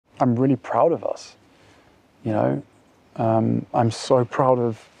I'm really proud of us. You know, I'm so proud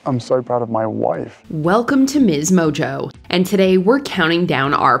of my wife. Welcome to MsMojo, and today we're counting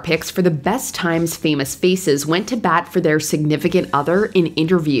down our picks for the best times famous faces went to bat for their significant other in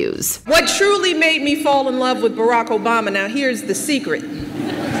interviews. What truly made me fall in love with Barack Obama, now here's the secret.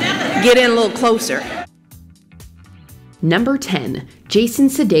 Get in a little closer. Number 10, Jason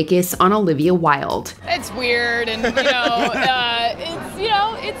Sudeikis on Olivia Wilde. It's weird, and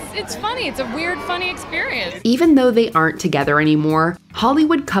it's funny. It's a weird, funny experience. Even though they aren't together anymore,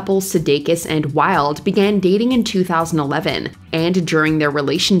 Hollywood couple Sudeikis and Wilde began dating in 2011, and during their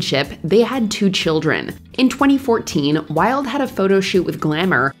relationship, they had 2 children. In 2014, Wilde had a photo shoot with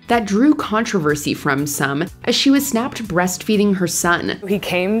Glamour that drew controversy from some, as she was snapped breastfeeding her son. He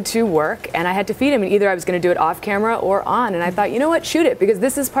came to work, and I had to feed him, and either I was going to do it off camera or on, and I thought, you know what, shoot it, because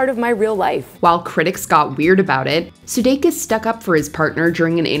this is part of my real life. While critics got weird about it, Sudeikis stuck up for his partner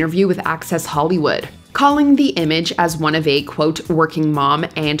during an interview with Access Hollywood. Calling the image as one of a, quote, working mom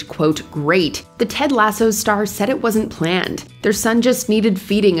and, quote, great, the Ted Lasso star said it wasn't planned. Their son just needed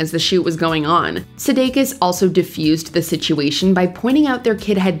feeding as the shoot was going on. Sudeikis also diffused the situation by pointing out their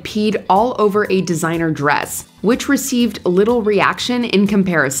kid had peed all over a designer dress, which received little reaction in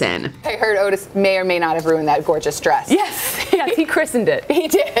comparison. I heard Otis may or may not have ruined that gorgeous dress. Yes, he christened it. He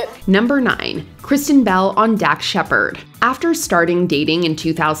did. Number 9, Kristin Bell on Dax Shepard. After starting dating in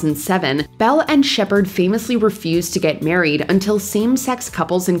 2007, Bell and Shepard famously refused to get married until same-sex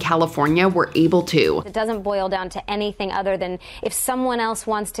couples in California were able to. It doesn't boil down to anything other than if someone else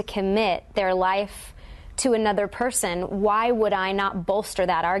wants to commit their life to another person, why would I not bolster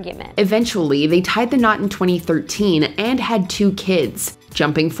that argument? Eventually, they tied the knot in 2013 and had 2 kids.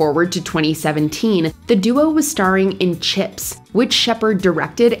 Jumping forward to 2017, the duo was starring in Chips, which Shepard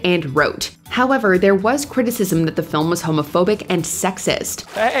directed and wrote. However, there was criticism that the film was homophobic and sexist.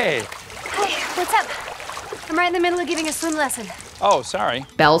 Hey! Hey, what's up? I'm right in the middle of giving a swim lesson. Oh, sorry.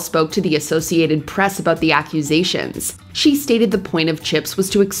 Bell spoke to the Associated Press about the accusations. She stated the point of Chips was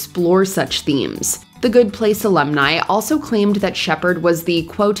to explore such themes. The Good Place alumni also claimed that Shepard was the,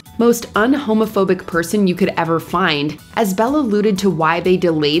 quote, most un-homophobic person you could ever find, as Bell alluded to why they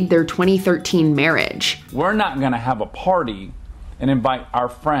delayed their 2013 marriage. We're not going to have a party and invite our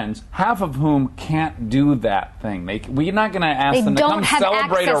friends, half of whom can't do that thing. We're not going to ask them to come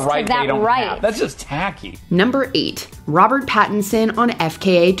celebrate a right they don't have. That's just tacky. Number 8, Robert Pattinson on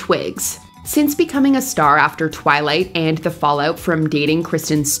FKA Twigs. Since becoming a star after Twilight and the fallout from dating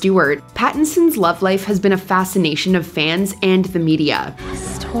Kristen Stewart, Pattinson's love life has been a fascination of fans and the media.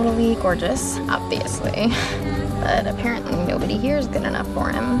 He's totally gorgeous, obviously, but apparently nobody here is good enough for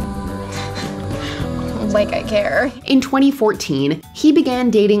him. Like I care. In 2014, he began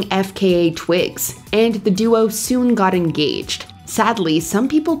dating FKA Twigs, and the duo soon got engaged. Sadly, some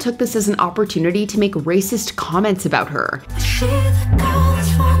people took this as an opportunity to make racist comments about her.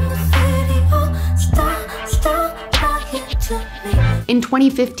 In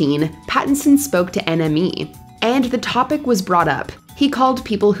 2015, Pattinson spoke to NME, and the topic was brought up. He called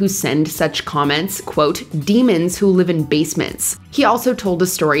people who send such comments, quote, demons who live in basements. He also told a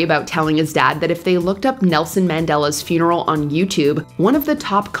story about telling his dad that if they looked up Nelson Mandela's funeral on YouTube, one of the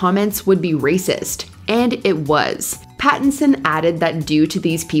top comments would be racist. And it was. Pattinson added that due to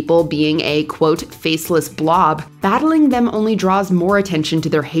these people being a, quote, faceless blob, battling them only draws more attention to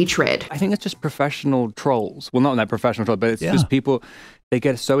their hatred. I think it's just professional trolls. Well, not that professional troll, but it's just people, they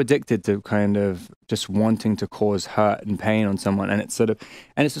get so addicted to kind of just wanting to cause hurt and pain on someone. And it's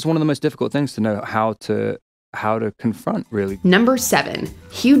just one of the most difficult things to know how to confront, really. Number 7,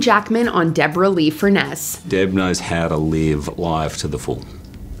 Hugh Jackman on Deborah Lee Furness. Deb knows how to live life to the full.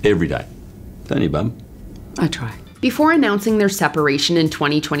 Every day. Don't you, bum? I try. Before announcing their separation in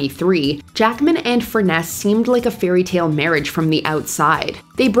 2023, Jackman and Furness seemed like a fairy tale marriage from the outside.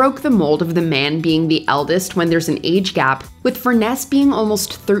 They broke the mold of the man being the eldest when there's an age gap, with Furness being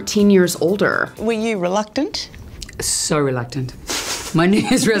almost 13 years older. Were you reluctant? So reluctant. My New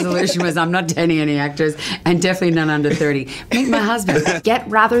Year's resolution was I'm not dating any actors, and definitely none under 30. Meet my husband. Yet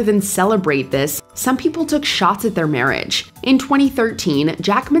rather than celebrate this, some people took shots at their marriage. In 2013,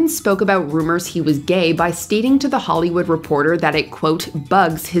 Jackman spoke about rumors he was gay by stating to The Hollywood Reporter that it, quote,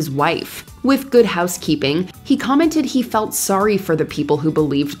 bugs his wife. With Good Housekeeping, he commented he felt sorry for the people who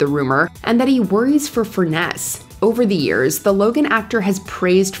believed the rumor and that he worries for Furness. Over the years, the Logan actor has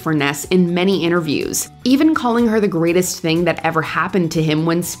praised Furness in many interviews, even calling her the greatest thing that ever happened to him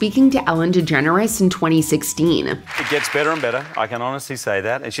when speaking to Ellen DeGeneres in 2016. It gets better and better, I can honestly say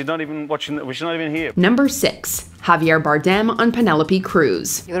that, and she's not even watching, she's not even here. Number 6, Javier Bardem on Penélope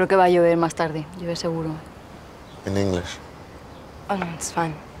Cruz. Yo creo que va a llover más tarde, llueve seguro. In English. Oh no, it's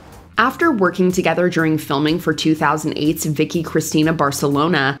fine. After working together during filming for 2008's Vicky Cristina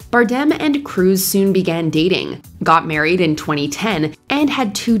Barcelona, Bardem and Cruz soon began dating, got married in 2010, and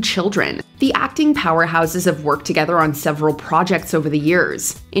had 2 children. The acting powerhouses have worked together on several projects over the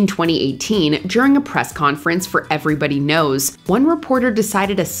years. In 2018, during a press conference for Everybody Knows, one reporter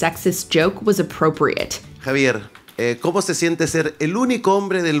decided a sexist joke was appropriate. Javier, ¿cómo se siente ser el único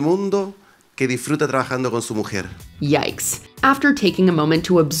hombre del mundo que disfruta trabajando con su mujer? Yikes. After taking a moment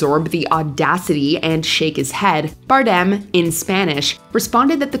to absorb the audacity and shake his head, Bardem, in Spanish,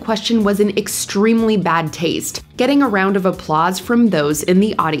 responded that the question was in extremely bad taste, getting a round of applause from those in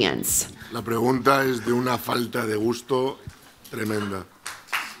the audience. La pregunta es de una falta de gusto tremenda.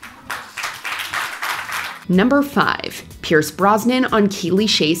 Number 5. Pierce Brosnan on Keely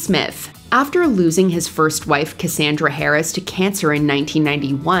Shea Smith. After losing his first wife, Cassandra Harris, to cancer in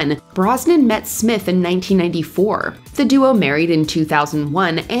 1991, Brosnan met Smith in 1994. The duo married in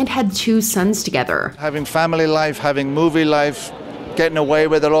 2001 and had 2 sons together. Having family life, having movie life, getting away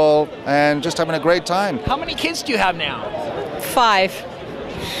with it all, and just having a great time. How many kids do you have now? 5.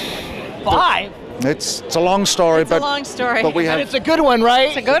 5? It's a long story, but it's a good one, right?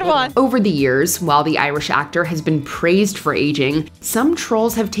 It's a good one. Over the years, while the Irish actor has been praised for aging, some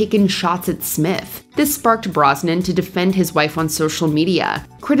trolls have taken shots at Smith. This sparked Brosnan to defend his wife on social media,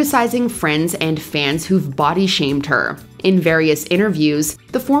 criticizing friends and fans who've body-shamed her. In various interviews,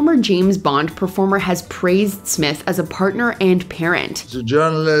 the former James Bond performer has praised Smith as a partner and parent. She's a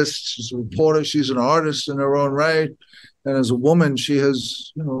journalist, she's a reporter, she's an artist in her own right, and as a woman, she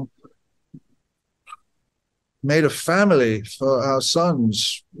has, made a family for our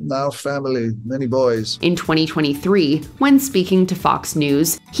sons, now family, many boys. In 2023, when speaking to Fox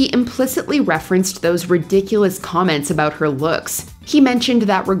News, he implicitly referenced those ridiculous comments about her looks. He mentioned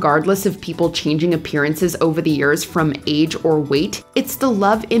that regardless of people changing appearances over the years from age or weight, it's the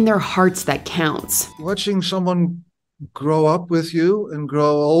love in their hearts that counts. Watching someone grow up with you and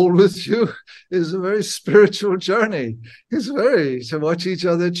grow old with you is a very spiritual journey. It's to watch each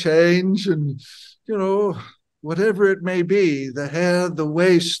other change and, whatever it may be, the hair, the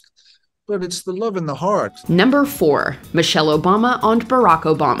waist, but it's the love in the heart. Number 4, Michelle Obama on Barack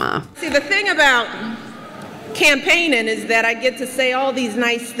Obama. See, the thing about campaigning is that I get to say all these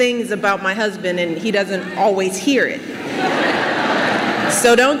nice things about my husband and he doesn't always hear it.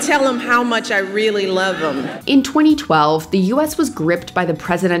 So don't tell him how much I really love him. In 2012, the US was gripped by the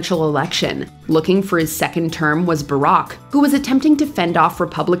presidential election. Looking for his second term was Barack, who was attempting to fend off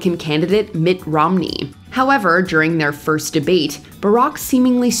Republican candidate Mitt Romney. However, during their first debate, Barack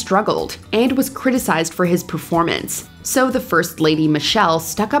seemingly struggled and was criticized for his performance. So the First Lady Michelle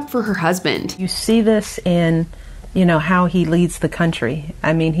stuck up for her husband. You see this in, how he leads the country.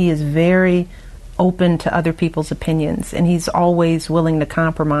 I mean, he is very open to other people's opinions, and he's always willing to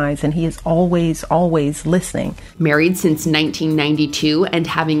compromise, and he is always listening. Married since 1992 and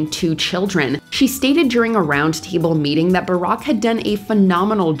having 2 children, she stated during a roundtable meeting that Barack had done a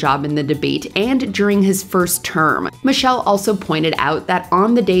phenomenal job in the debate and during his first term. Michelle also pointed out that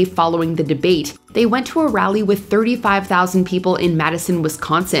on the day following the debate, they went to a rally with 35,000 people in Madison,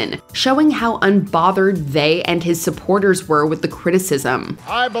 Wisconsin, showing how unbothered they and his supporters were with the criticism.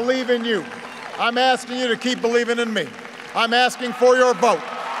 I believe in you. I'm asking you to keep believing in me. I'm asking for your vote.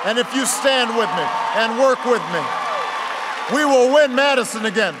 And if you stand with me and work with me, we will win Madison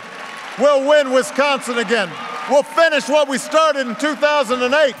again. We'll win Wisconsin again. We'll finish what we started in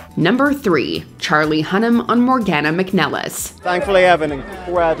 2008. Number 3, Charlie Hunnam on Morgana McNellis. Thankfully, I have an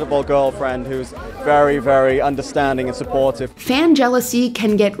incredible girlfriend who's very, very understanding and supportive. Fan jealousy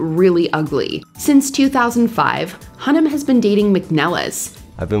can get really ugly. Since 2005, Hunnam has been dating McNellis.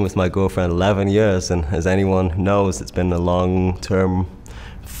 I've been with my girlfriend 11 years, and as anyone knows, it's been a long-term,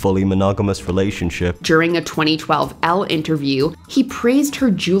 fully monogamous relationship. During a 2012 Elle interview, he praised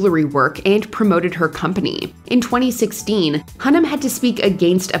her jewelry work and promoted her company. In 2016, Hunnam had to speak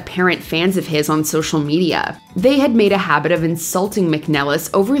against apparent fans of his on social media. They had made a habit of insulting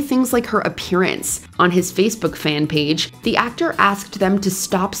McNellis over things like her appearance. On his Facebook fan page, the actor asked them to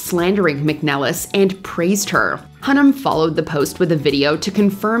stop slandering McNellis and praised her. Hunnam followed the post with a video to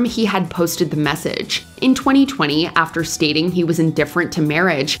confirm he had posted the message. In 2020, after stating he was indifferent to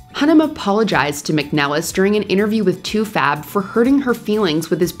marriage, Hunnam apologized to McNellis during an interview with 2Fab for hurting her feelings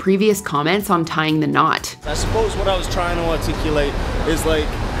with his previous comments on tying the knot. I suppose what I was trying to articulate is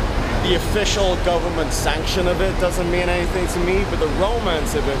the official government sanction of it doesn't mean anything to me, but the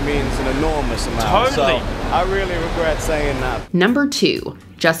romance of it means an enormous amount. Totally. So I really regret saying that. Number 2.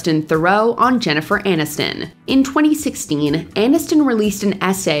 Justin Theroux on Jennifer Aniston. In 2016, Aniston released an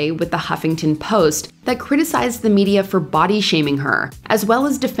essay with the Huffington Post that criticized the media for body-shaming her, as well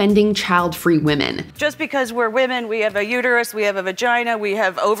as defending child-free women. Just because we're women, we have a uterus, we have a vagina, we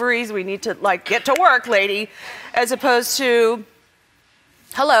have ovaries, we need to, like, get to work, lady, as opposed to,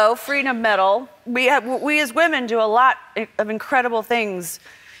 hello, freedom medal. We as women do a lot of incredible things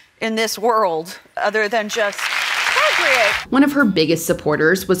in this world, other than just procreate. One of her biggest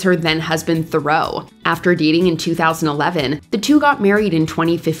supporters was her then-husband Theroux. After dating in 2011, the two got married in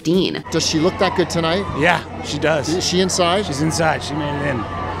 2015. Does she look that good tonight? Yeah, she does. Is she inside? She's inside. She made it in.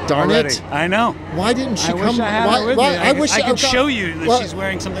 Darn already. it. I know. Why didn't she I come? Wish I had her with me. I could show you that well, she's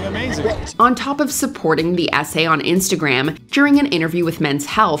wearing something amazing. On top of supporting the essay on Instagram, during an interview with Men's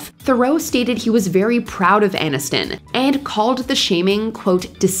Health, Theroux stated he was very proud of Aniston and called the shaming,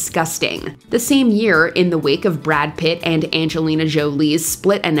 quote, disgusting. The same year, in the wake of Brad Pitt and Angelina Jolie's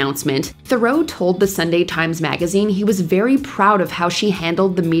split announcement, Theroux told the Sunday Times magazine he was very proud of how she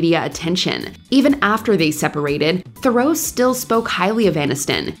handled the media attention. Even after they separated, Theroux still spoke highly of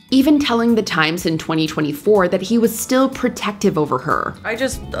Aniston, even telling the Times in 2024 that he was still protective over her. I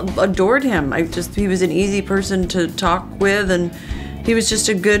just adored him. He was an easy person to talk with, and he was just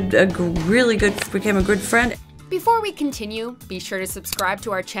became a good friend. Before we continue, be sure to subscribe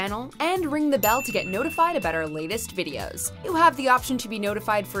to our channel and ring the bell to get notified about our latest videos. You have the option to be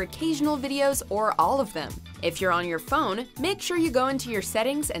notified for occasional videos or all of them. If you're on your phone, make sure you go into your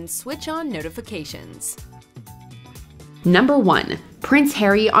settings and switch on notifications. Number 1. Prince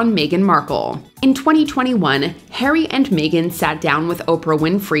Harry on Meghan Markle. In 2021, Harry and Meghan sat down with Oprah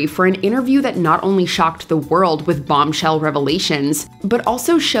Winfrey for an interview that not only shocked the world with bombshell revelations, but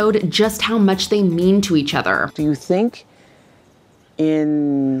also showed just how much they mean to each other. Do you think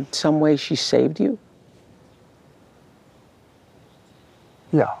in some way she saved you?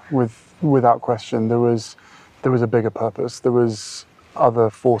 Yeah, without question. There was a bigger purpose. There was other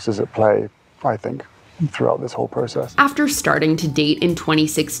forces at play, I think, throughout this whole process. After starting to date in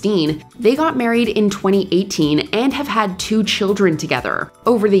 2016, they got married in 2018 and have had 2 children together.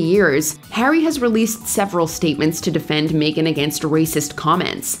 Over the years, Harry has released several statements to defend Meghan against racist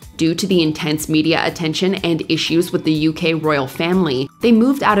comments. Due to the intense media attention and issues with the UK royal family, they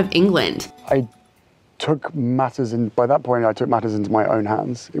moved out of England. By that point, I took matters into my own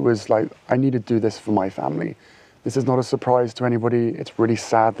hands. It was like, I need to do this for my family. This is not a surprise to anybody. It's really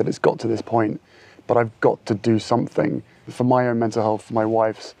sad that it's got to this point. But I've got to do something for my own mental health, for my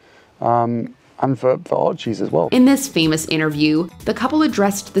wife's, and for Archie's as well. In this famous interview, the couple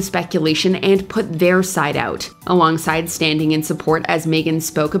addressed the speculation and put their side out. Alongside standing in support as Meghan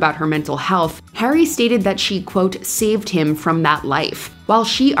spoke about her mental health, Harry stated that she, quote, saved him from that life, while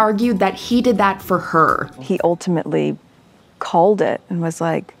she argued that he did that for her. He ultimately called it and was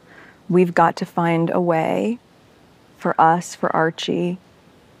like, we've got to find a way for us, for Archie,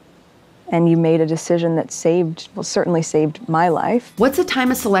 and you made a decision that certainly saved my life. What's a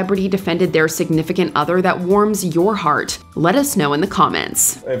time a celebrity defended their significant other that warms your heart? Let us know in the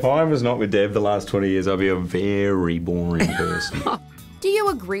comments. If I was not with Dev the last 20 years, I'd be a very boring person. Do you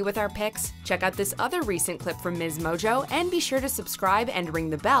agree with our picks? Check out this other recent clip from MsMojo and be sure to subscribe and ring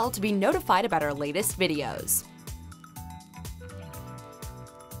the bell to be notified about our latest videos.